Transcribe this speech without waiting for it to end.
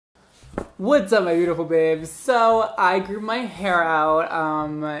What's up, my beautiful babes? So I grew my hair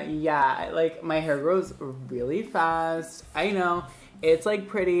out. Yeah, like my hair grows really fast. I know it's like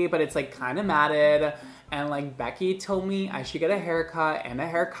pretty, but it's like kind of matted. And like Becky told me I should get a haircut and a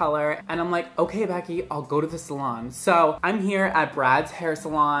hair color. And I'm like, okay, Becky, I'll go to the salon. So I'm here at Brad's hair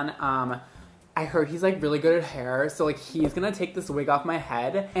salon. I heard he's like really good at hair, so like he's gonna take this wig off my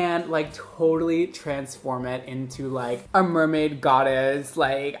head and like totally transform it into like a mermaid goddess,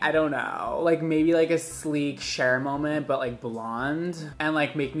 like I don't know, like maybe like a sleek Cher moment but like blonde, and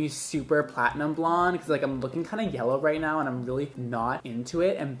like make me super platinum blonde because like I'm looking kind of yellow right now and I'm really not into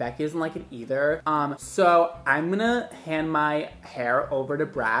it, and Becky doesn't like it either. So I'm gonna hand my hair over to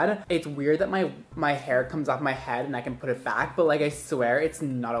Brad. It's weird that my hair comes off my head and I can put it back, but like I swear it's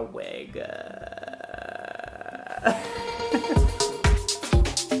not a wig.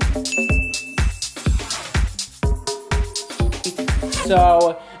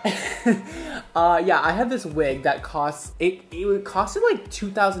 So, yeah, I have this wig that costs, it costed like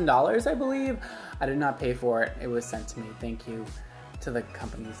 $2,000, I believe. I did not pay for it. It was sent to me. Thank you to the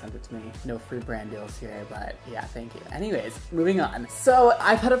company who sent it to me. No free brand deals here, but yeah, thank you. Anyways, moving on. So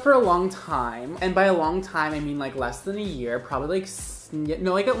I've had it for a long time, and by a long time, I mean like less than a year, probably like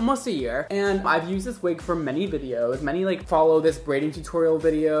no, like almost a year. And I've used this wig for many videos, many like follow this braiding tutorial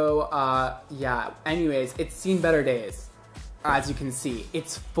video. Yeah, anyways, it's seen better days. As you can see,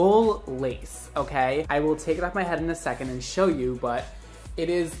 it's full lace, okay? I will take it off my head in a second and show you, but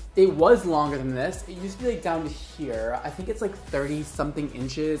it was longer than this. It used to be like down to here. I think it's like 30 something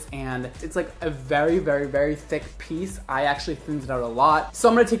inches, and it's like a very, very, very thick piece. I actually thinned it out a lot. So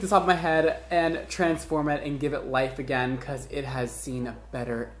I'm gonna take this off my head and transform it and give it life again because it has seen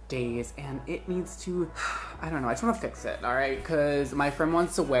better days and it needs to, I don't know, I just wanna fix it, all right? Because my friend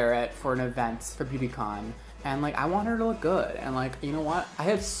wants to wear it for an event for BeautyCon. And like, I want her to look good. And like, you know what? I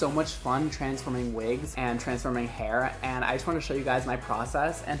have so much fun transforming wigs and transforming hair. And I just want to show you guys my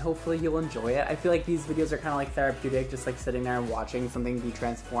process and hopefully you'll enjoy it. I feel like these videos are kind of like therapeutic, just like sitting there and watching something be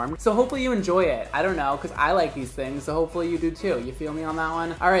transformed. So hopefully you enjoy it. I don't know, because I like these things. So hopefully you do too. You feel me on that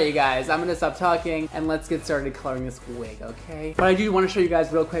one? All right, you guys, I'm gonna stop talking and let's get started coloring this wig, okay? But I do want to show you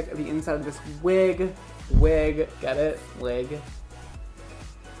guys real quick the inside of this wig. Wig, get it? Wig.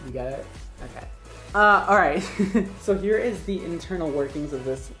 You get it? Okay. Alright, so here is the internal workings of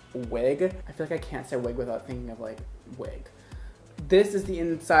this wig. I feel like I can't say wig without thinking of like wig. This is the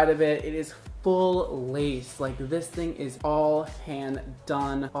inside of it. It is full lace. Like this thing is all hand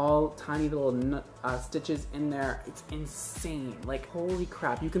done, all tiny little stitches in there. It's insane. Like holy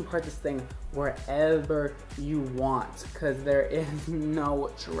crap, you can part this thing wherever you want because there is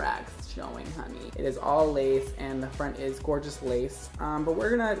no tracks showing, honey. It is all lace and the front is gorgeous lace. But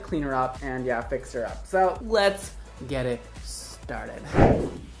we're gonna clean her up and yeah, fix her up. So let's get it started.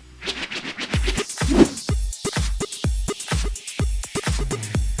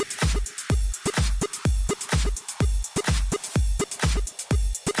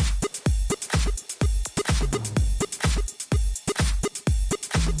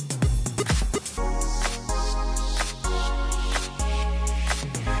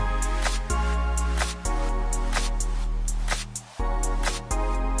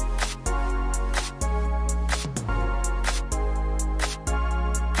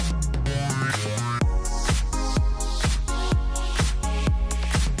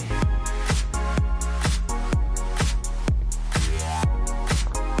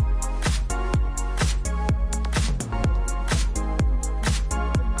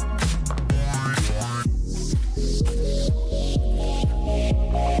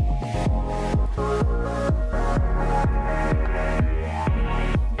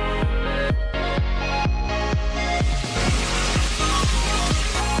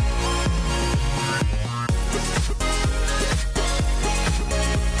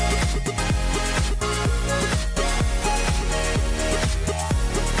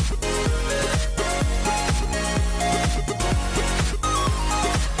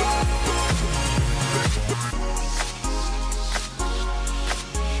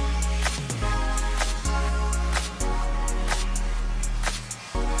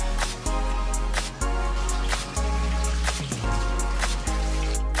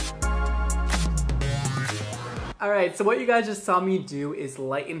 Alright, so what you guys just saw me do is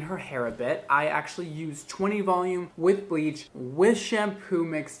lighten her hair a bit. I actually used 20 volume with bleach, with shampoo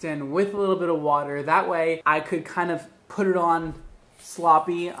mixed in, with a little bit of water. That way I could kind of put it on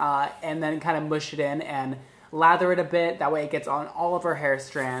sloppy and then kind of mush it in and lather it a bit. That way it gets on all of her hair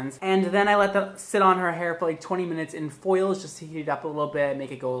strands. And then I let that sit on her hair for like 20 minutes in foils just to heat it up a little bit,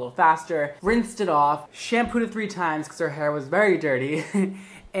 make it go a little faster. Rinsed it off, shampooed it 3 times because her hair was very dirty.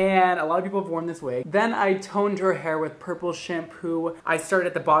 and a lot of people have worn this wig. Then I toned her hair with purple shampoo. I started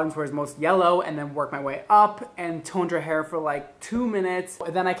at the bottom where it's most yellow and then worked my way up and toned her hair for like 2 minutes.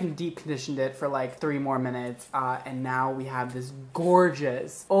 And then I can deep conditioned it for like 3 more minutes. And now we have this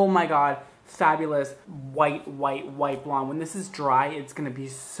gorgeous, oh my God, fabulous white blonde. When this is dry, it's gonna be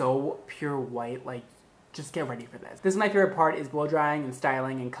so pure white. Like, just get ready for this. This is my favorite part, is blow drying and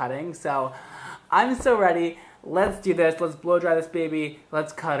styling and cutting. So I'm so ready. Let's do this. Let's blow dry this baby.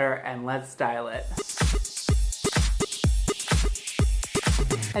 Let's cut her and let's style it.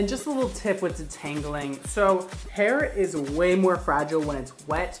 And just a little tip with detangling. So hair is way more fragile when it's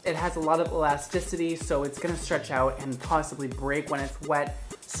wet. It has a lot of elasticity, so it's gonna stretch out and possibly break when it's wet.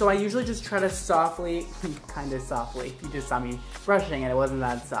 So I usually just try to softly, kind of softly, you just saw me brushing and it wasn't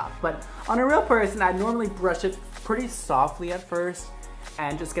that soft. But on a real person, I normally brush it pretty softly at first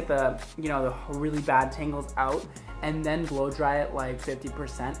and just get the, you know, the really bad tangles out, and then blow dry it like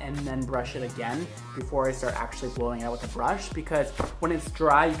 50% and then brush it again before I start actually blowing it out with a brush, because when it's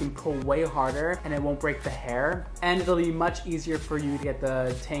dry, you can pull way harder and it won't break the hair, and it'll be much easier for you to get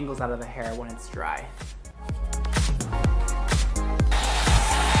the tangles out of the hair when it's dry.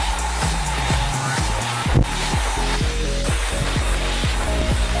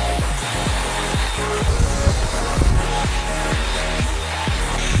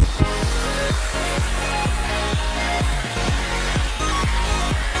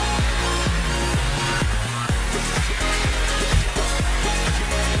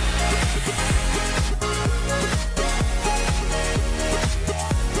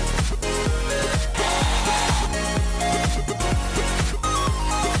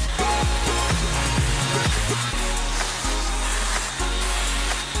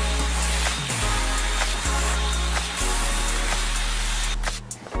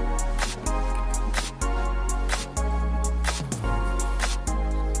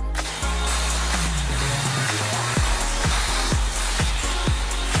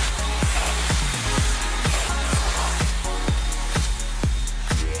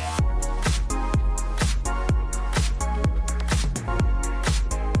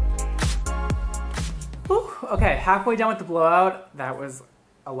 Okay, halfway done with the blowout. That was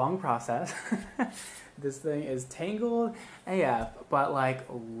a long process. This thing is tangled AF, but like,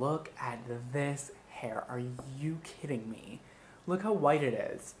 look at this hair. Are you kidding me? Look how white it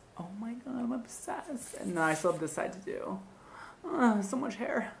is. Oh my God, I'm obsessed. And now I still have this side to do. So much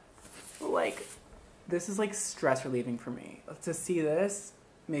hair. Like, this is like stress relieving for me. To see this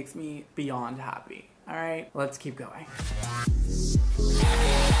makes me beyond happy. All right, let's keep going.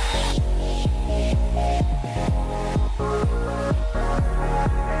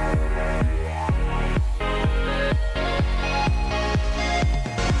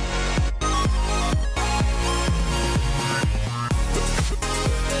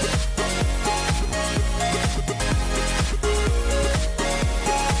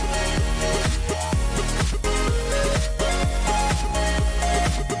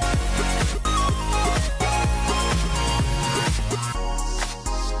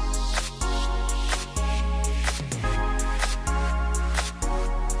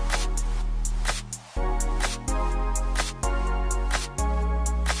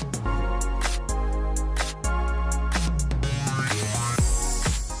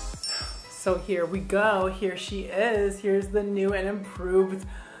 So here we go, here she is. Here's the new and improved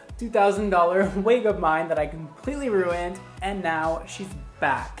 $2,000 wig of mine that I completely ruined, and now she's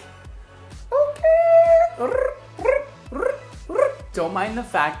back. Okay. Don't mind the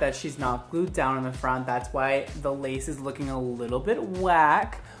fact that she's not glued down in the front. That's why the lace is looking a little bit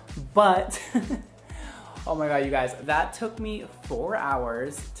whack, but oh my God, you guys, that took me 4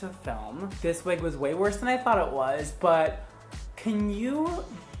 hours to film. This wig was way worse than I thought it was, but can you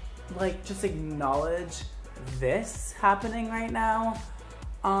like just acknowledge this happening right now?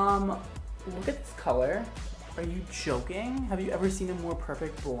 Look at this color. Are you joking? Have you ever seen a more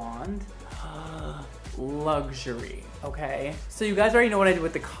perfect blonde? Luxury, okay? So you guys already know what I did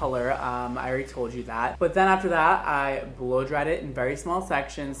with the color. I already told you that. But then after that, I blow dried it in very small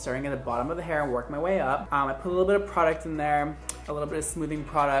sections, starting at the bottom of the hair and worked my way up. I put a little bit of product in there, a little bit of smoothing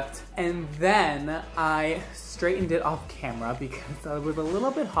product, and then I straightened it off camera because I was a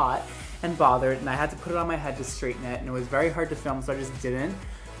little bit hot and bothered, and I had to put it on my head to straighten it, and it was very hard to film, so I just didn't.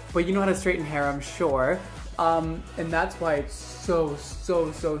 But you know how to straighten hair, I'm sure. And that's why it's so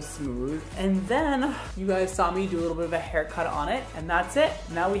smooth. And then you guys saw me do a little bit of a haircut on it, and that's it.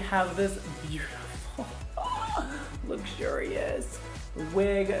 Now we have this beautiful, luxurious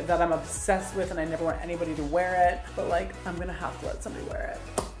wig that I'm obsessed with, and I never want anybody to wear it, but like, I'm gonna have to let somebody wear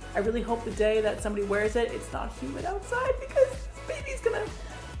it. I really hope the day that somebody wears it, it's not humid outside, because this baby's gonna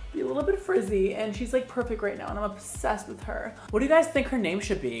little bit frizzy, and she's like perfect right now, and I'm obsessed with her. What do you guys think her name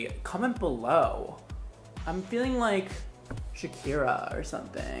should be? Comment below. I'm feeling like Shakira or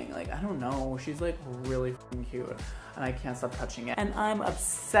something. Like, I don't know. She's like really f***ing cute, and I can't stop touching it. And I'm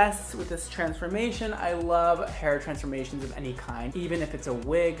obsessed with this transformation. I love hair transformations of any kind, even if it's a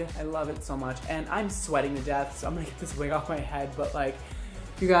wig. I love it so much, and I'm sweating to death, so I'm gonna get this wig off my head. But like,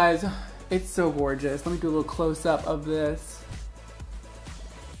 you guys, it's so gorgeous. Let me do a little close-up of this.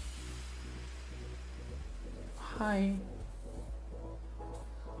 Hi.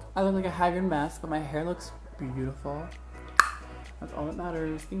 I look like a haggard mess, but my hair looks beautiful. That's all that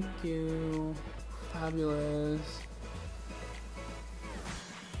matters. Thank you. Fabulous.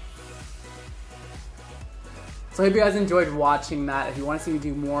 So I hope you guys enjoyed watching that. If you want to see me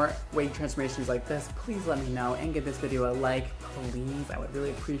do more wig transformations like this, please let me know and give this video a like, please. I would really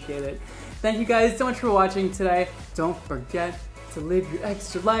appreciate it. Thank you guys so much for watching today. Don't forget to live your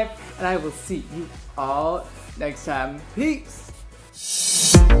extra life, and I will see you all next time. Peace!